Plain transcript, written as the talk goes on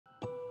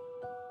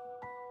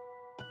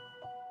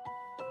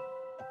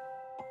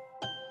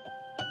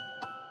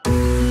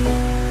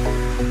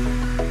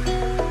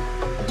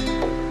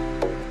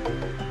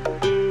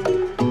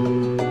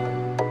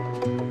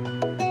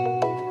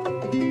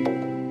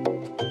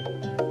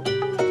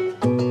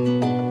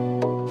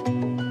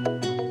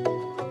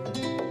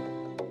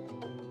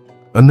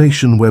A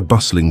nation where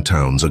bustling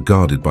towns are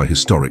guarded by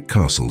historic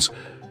castles,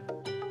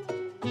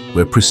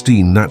 where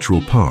pristine natural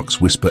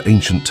parks whisper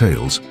ancient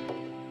tales,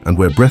 and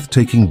where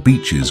breathtaking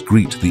beaches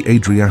greet the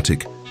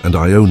Adriatic and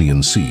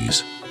Ionian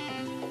seas.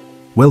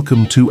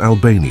 Welcome to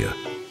Albania,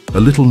 a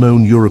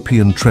little-known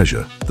European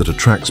treasure that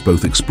attracts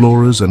both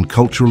explorers and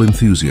cultural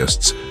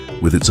enthusiasts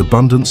with its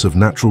abundance of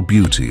natural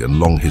beauty and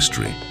long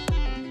history.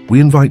 We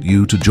invite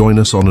you to join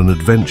us on an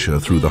adventure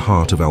through the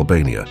heart of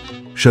Albania,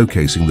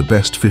 showcasing the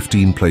best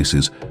 15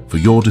 places for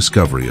your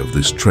discovery of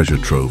this treasure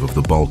trove of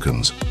the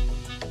Balkans.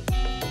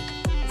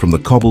 From the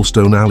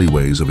cobblestone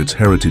alleyways of its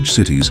heritage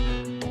cities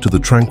to the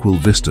tranquil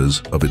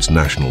vistas of its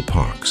national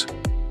parks.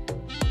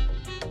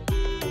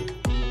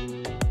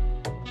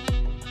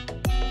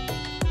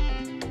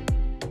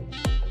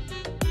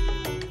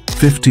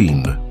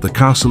 The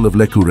Castle of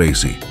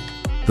Lëkurësi.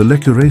 The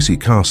Lëkurësi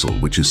Castle,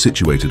 which is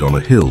situated on a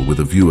hill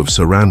with a view of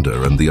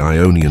Saranda and the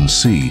Ionian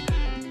Sea,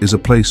 is a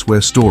place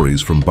where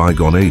stories from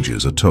bygone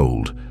ages are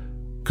told.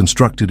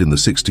 Constructed in the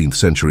 16th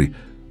century,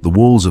 the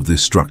walls of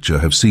this structure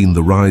have seen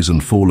the rise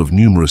and fall of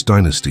numerous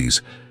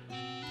dynasties.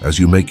 As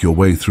you make your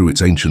way through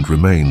its ancient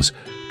remains,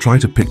 try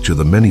to picture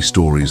the many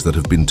stories that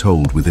have been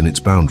told within its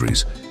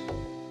boundaries.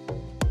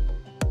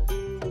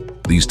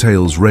 These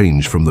tales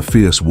range from the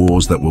fierce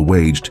wars that were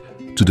waged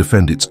to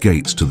defend its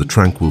gates to the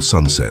tranquil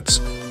sunsets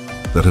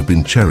that have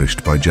been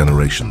cherished by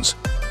generations.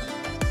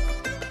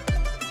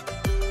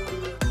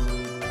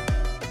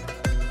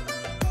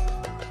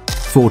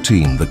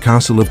 The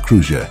Castle of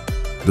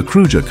Krujë. The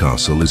Krujë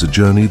Castle is a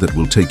journey that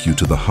will take you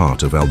to the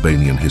heart of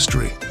Albanian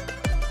history.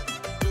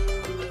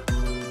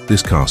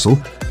 This castle,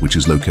 which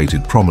is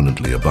located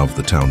prominently above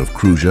the town of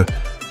Krujë,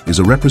 is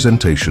a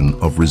representation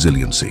of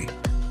resiliency,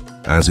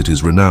 as it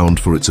is renowned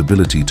for its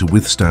ability to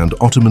withstand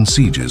Ottoman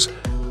sieges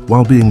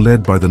while being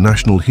led by the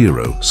national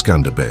hero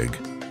Skanderbeg.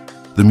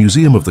 The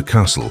Museum of the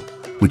Castle,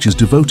 which is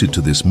devoted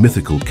to this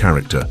mythical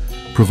character,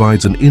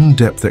 provides an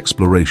in-depth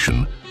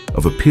exploration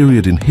of a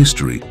period in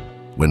history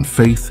when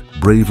faith,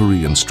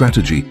 bravery, and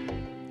strategy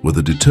were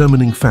the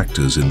determining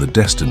factors in the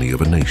destiny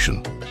of a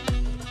nation.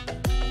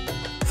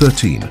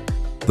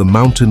 The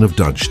Mountain of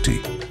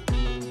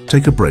Dajti.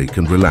 Take a break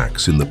and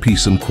relax in the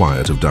peace and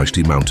quiet of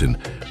Dajti Mountain,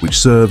 which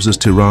serves as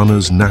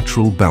Tirana's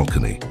natural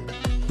balcony.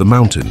 The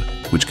mountain,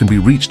 which can be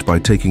reached by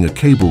taking a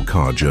cable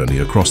car journey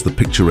across the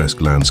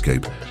picturesque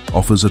landscape,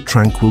 offers a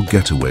tranquil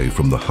getaway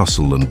from the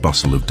hustle and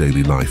bustle of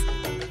daily life.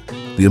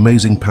 The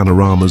amazing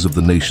panoramas of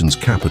the nation's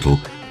capital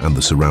and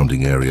the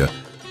surrounding area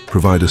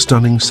provide a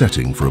stunning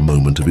setting for a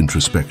moment of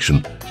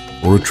introspection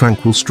or a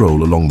tranquil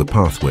stroll along the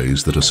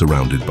pathways that are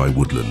surrounded by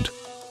woodland.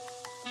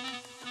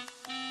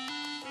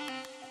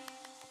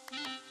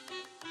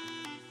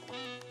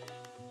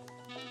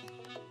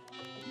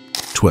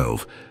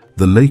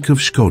 The Lake of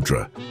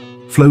Shkodra.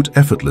 Float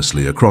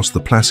effortlessly across the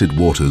placid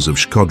waters of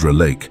Shkodra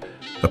Lake,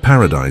 a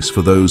paradise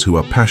for those who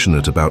are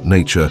passionate about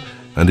nature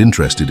and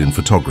interested in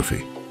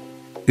photography.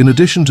 In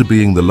addition to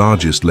being the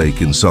largest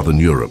lake in southern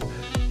Europe,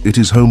 it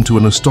is home to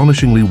an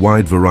astonishingly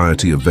wide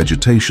variety of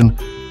vegetation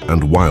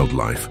and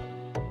wildlife.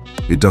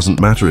 It doesn't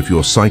matter if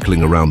you're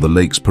cycling around the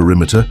lake's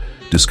perimeter,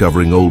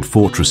 discovering old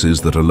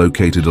fortresses that are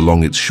located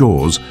along its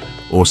shores,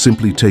 or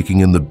simply taking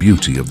in the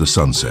beauty of the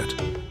sunset.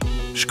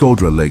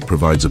 Shkodra Lake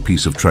provides a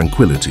piece of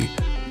tranquility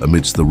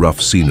amidst the rough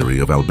scenery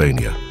of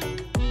Albania.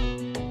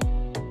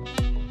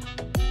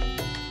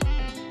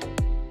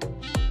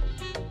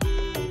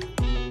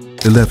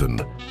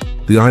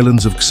 The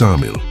Islands of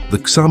Ksamil. The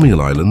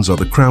Ksamil Islands are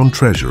the crown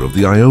treasure of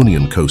the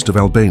Ionian coast of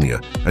Albania,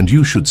 and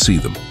you should see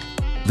them.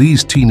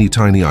 These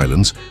teeny-tiny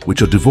islands,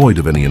 which are devoid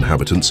of any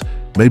inhabitants,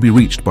 may be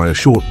reached by a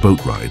short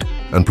boat ride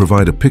and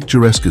provide a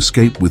picturesque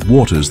escape with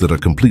waters that are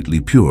completely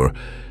pure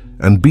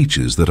and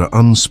beaches that are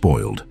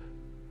unspoiled.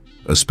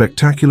 A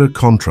spectacular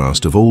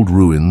contrast of old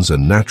ruins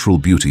and natural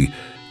beauty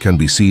can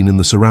be seen in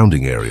the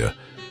surrounding area,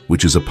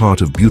 which is a part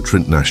of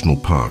Butrint National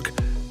Park.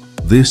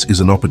 This is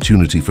an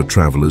opportunity for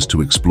travelers to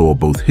explore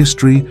both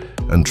history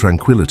and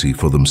tranquility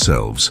for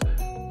themselves.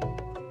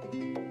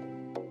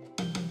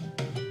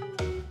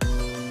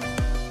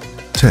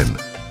 10.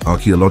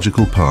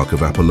 Archaeological Park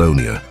of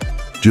Apollonia.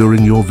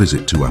 During your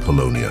visit to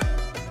Apollonia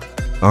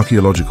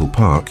Archaeological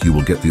Park, you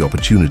will get the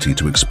opportunity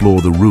to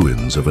explore the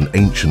ruins of an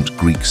ancient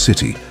Greek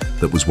city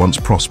that was once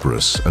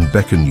prosperous and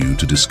beckon you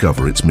to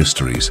discover its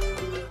mysteries.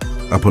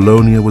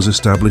 Apollonia was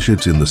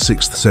established in the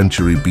 6th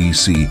century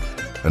BC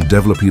and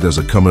developed as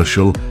a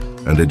commercial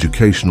and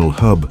educational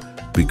hub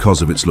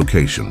because of its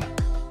location.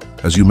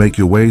 As you make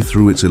your way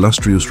through its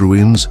illustrious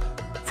ruins,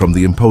 from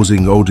the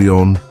imposing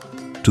Odeon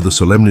to the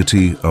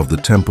solemnity of the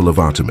Temple of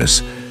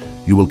Artemis,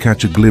 you will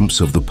catch a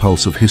glimpse of the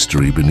pulse of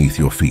history beneath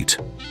your feet.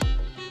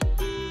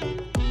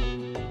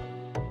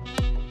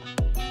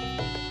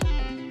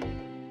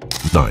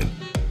 9.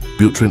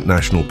 Butrint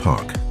National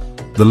Park.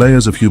 The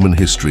layers of human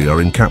history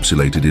are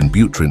encapsulated in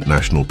Butrint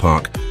National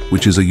Park,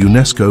 which is a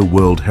UNESCO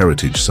World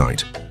Heritage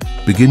Site.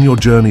 Begin your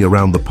journey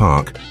around the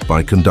park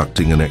by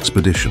conducting an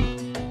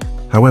expedition.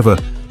 However,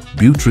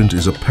 Butrint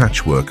is a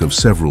patchwork of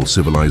several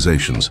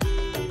civilizations.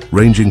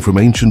 ranging from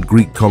ancient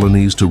Greek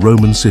colonies to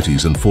Roman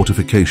cities and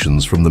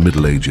fortifications from the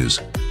Middle Ages.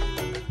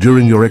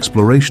 During your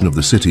exploration of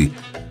the city,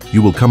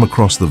 you will come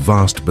across the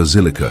vast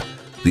basilica,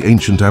 the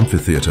ancient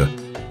amphitheater,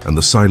 and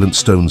the silent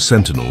stone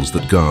sentinels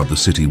that guard the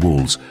city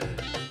walls.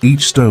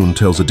 Each stone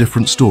tells a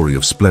different story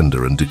of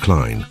splendor and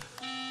decline.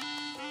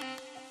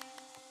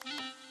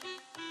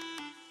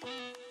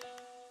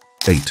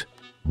 8.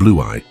 Blue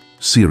Eye,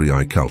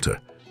 Syrii Calter.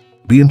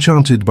 Be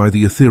enchanted by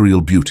the ethereal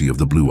beauty of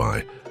the Blue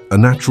Eye, a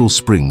natural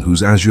spring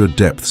whose azure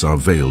depths are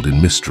veiled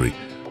in mystery.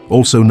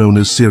 Also known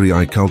as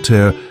Syrii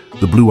Calter,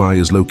 the Blue Eye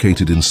is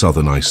located in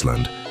southern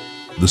Iceland.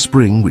 The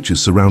spring, which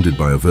is surrounded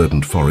by a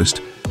verdant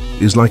forest,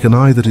 is like an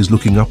eye that is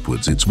looking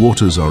upwards. Its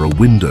waters are a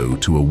window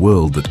to a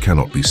world that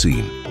cannot be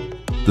seen.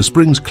 The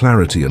spring's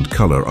clarity and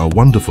color are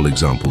wonderful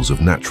examples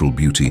of natural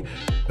beauty,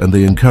 and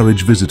they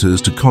encourage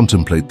visitors to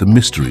contemplate the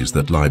mysteries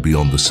that lie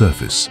beyond the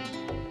surface.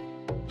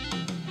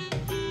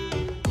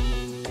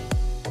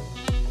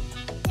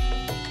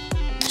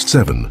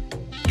 7.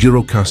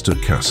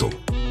 Gjirokastër Castle.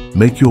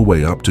 Make your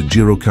way up to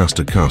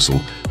Gjirokastër Castle,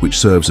 which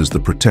serves as the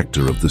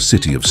protector of the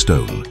City of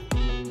Stone.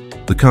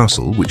 The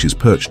castle, which is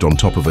perched on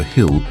top of a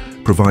hill,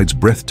 provides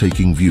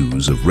breathtaking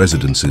views of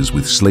residences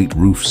with slate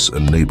roofs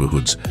and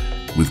neighborhoods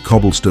with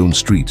cobblestone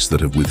streets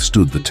that have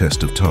withstood the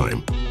test of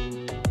time.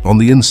 On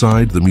the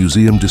inside, the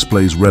museum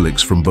displays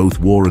relics from both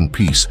war and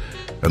peace,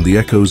 and the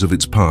echoes of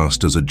its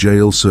past as a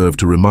jail serve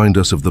to remind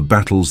us of the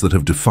battles that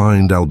have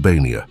defined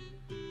Albania.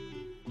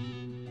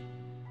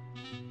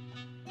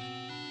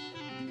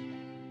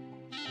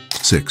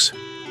 6.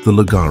 The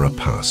Lëkurësi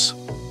Pass.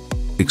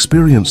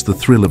 Experience the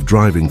thrill of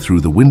driving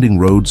through the winding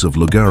roads of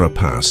Lëkurësi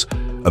Pass,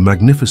 a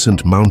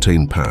magnificent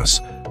mountain pass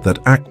that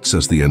acts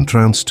as the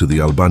entrance to the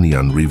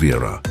Albanian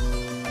Riviera.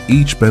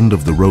 Each bend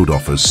of the road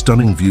offers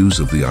stunning views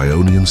of the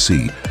Ionian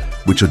Sea,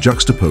 which are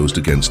juxtaposed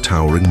against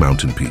towering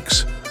mountain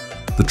peaks.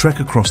 The trek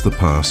across the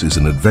pass is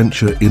an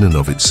adventure in and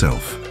of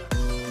itself.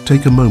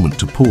 Take a moment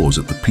to pause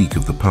at the peak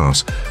of the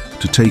pass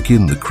to take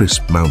in the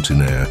crisp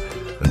mountain air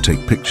and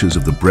take pictures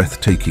of the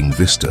breathtaking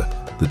vista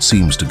that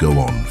seems to go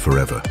on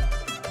forever.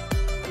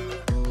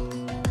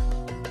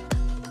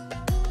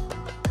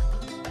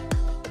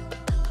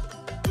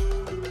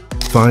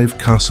 5.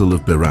 Castle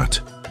of Berat.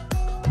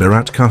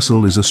 Berat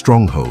Castle is a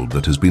stronghold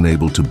that has been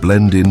able to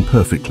blend in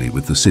perfectly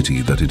with the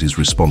city that it is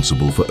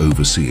responsible for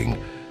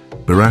overseeing.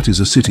 Berat is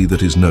a city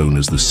that is known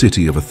as the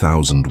City of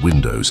 1,000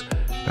 Windows,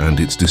 and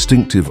its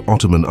distinctive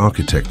Ottoman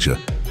architecture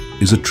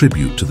is a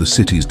tribute to the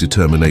city's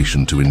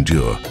determination to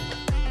endure.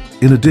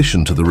 In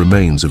addition to the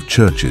remains of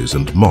churches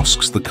and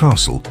mosques, the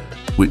castle,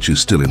 which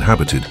is still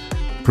inhabited,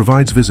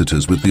 provides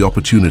visitors with the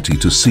opportunity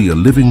to see a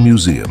living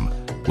museum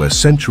where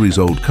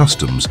centuries-old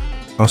customs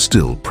are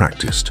still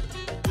practiced.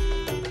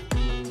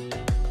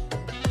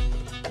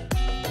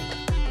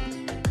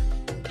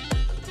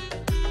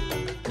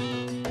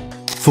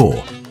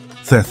 4.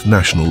 Theth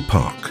National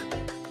Park.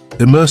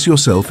 Immerse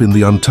yourself in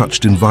the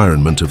untouched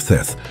environment of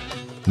Theth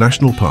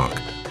National Park,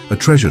 a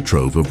treasure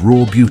trove of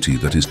raw beauty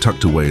that is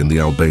tucked away in the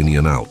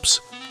Albanian Alps.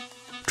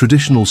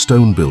 Traditional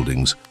stone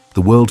buildings,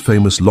 the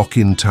world-famous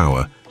Lock-in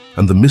Tower,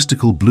 and the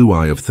mystical Blue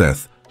Eye of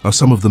Theth are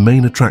some of the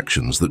main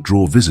attractions that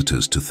draw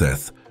visitors to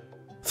Theth.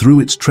 Through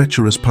its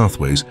treacherous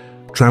pathways,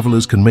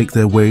 travelers can make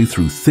their way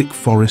through thick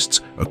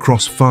forests,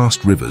 across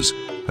fast rivers,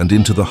 and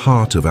into the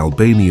heart of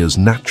Albania's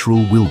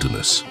natural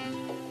wilderness.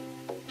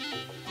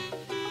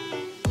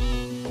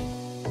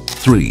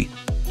 3.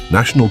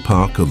 National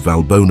Park of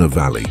Valbona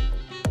Valley.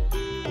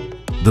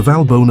 The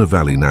Valbona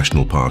Valley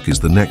National Park is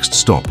the next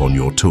stop on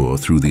your tour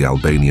through the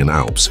Albanian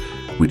Alps,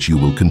 which you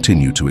will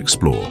continue to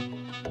explore.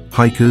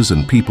 Hikers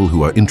and people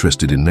who are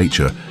interested in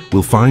nature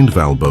will find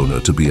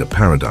Valbona to be a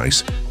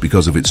paradise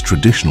because of its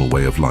traditional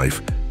way of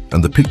life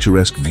and the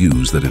picturesque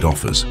views that it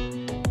offers.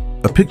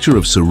 A picture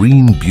of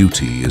serene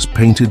beauty is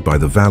painted by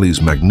the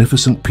valley's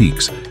magnificent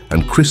peaks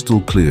and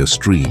crystal-clear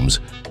streams,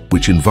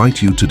 which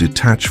invite you to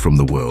detach from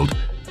the world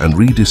and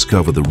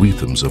rediscover the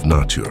rhythms of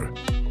nature.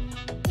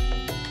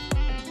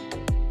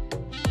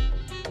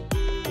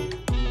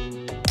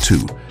 2.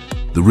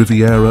 The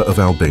Riviera of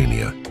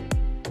Albania.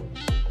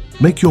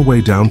 Make your way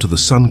down to the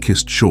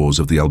sun-kissed shores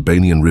of the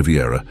Albanian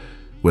Riviera,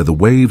 where the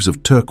waves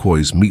of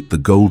turquoise meet the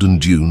golden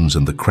dunes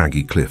and the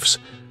craggy cliffs.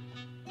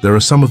 There are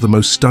some of the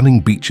most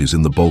stunning beaches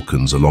in the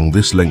Balkans along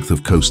this length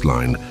of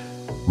coastline,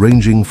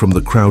 ranging from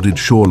the crowded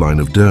shoreline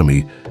of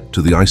Dermi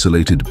to the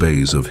isolated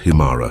bays of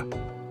Himara.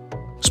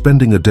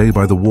 Spending a day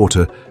by the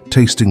water,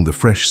 tasting the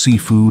fresh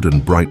seafood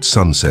and bright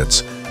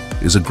sunsets,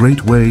 is a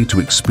great way to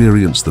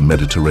experience the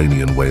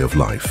Mediterranean way of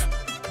life.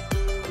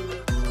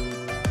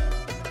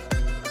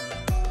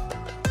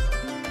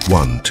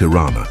 1.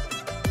 Tirana.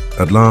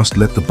 At last,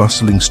 let the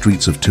bustling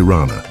streets of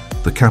Tirana,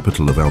 the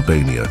capital of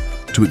Albania,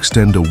 to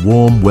extend a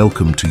warm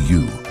welcome to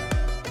you.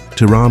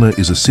 Tirana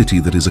is a city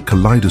that is a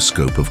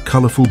kaleidoscope of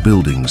colorful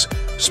buildings,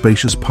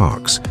 spacious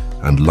parks,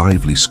 and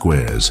lively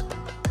squares.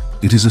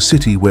 It is a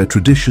city where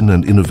tradition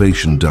and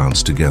innovation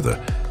dance together.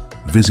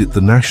 Visit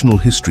the National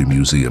History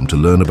Museum to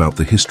learn about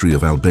the history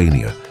of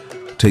Albania.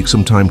 Take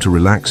some time to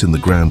relax in the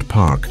Grand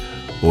Park,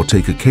 or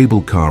take a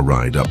cable car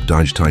ride up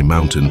Dajti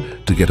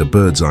mountain to get a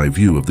bird's-eye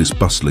view of this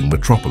bustling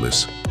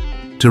metropolis.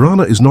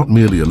 Tirana is not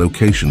merely a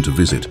location to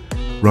visit,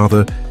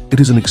 rather, it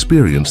is an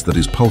experience that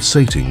is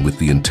pulsating with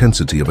the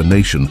intensity of a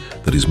nation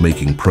that is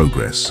making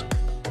progress.